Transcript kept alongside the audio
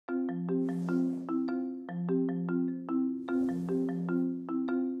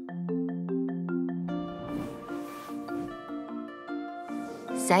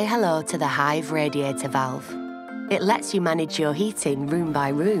Say hello to the Hive Radiator Valve. It lets you manage your heating room by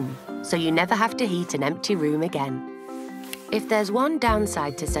room, so you never have to heat an empty room again. If there's one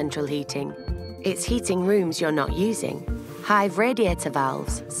downside to central heating, it's heating rooms you're not using. Hive radiator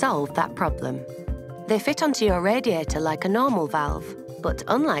valves solve that problem. They fit onto your radiator like a normal valve, but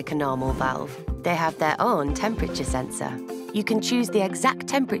unlike a normal valve, they have their own temperature sensor. You can choose the exact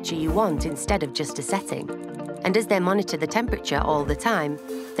temperature you want instead of just a setting. And as they monitor the temperature all the time,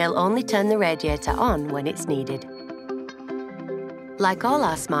 they'll only turn the radiator on when it's needed. Like all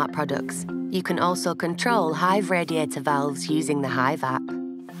our smart products, you can also control Hive radiator valves using the Hive app.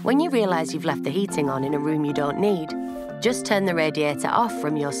 When you realise you've left the heating on in a room you don't need, just turn the radiator off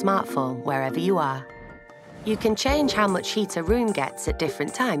from your smartphone wherever you are. You can change how much heat a room gets at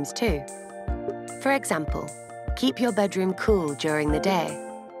different times too. For example, keep your bedroom cool during the day.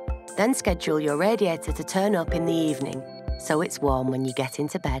 Then schedule your radiator to turn up in the evening, so it's warm when you get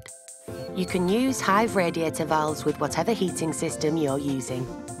into bed. You can use Hive radiator valves with whatever heating system you're using.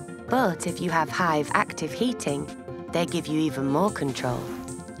 But if you have Hive Active Heating, they give you even more control.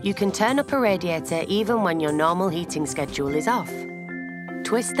 You can turn up a radiator even when your normal heating schedule is off.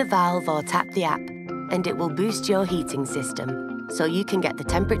 Twist the valve or tap the app, and it will boost your heating system, so you can get the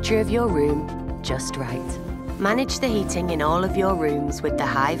temperature of your room just right. Manage the heating in all of your rooms with the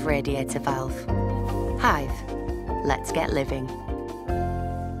Hive Radiator Valve. Hive, let's get living.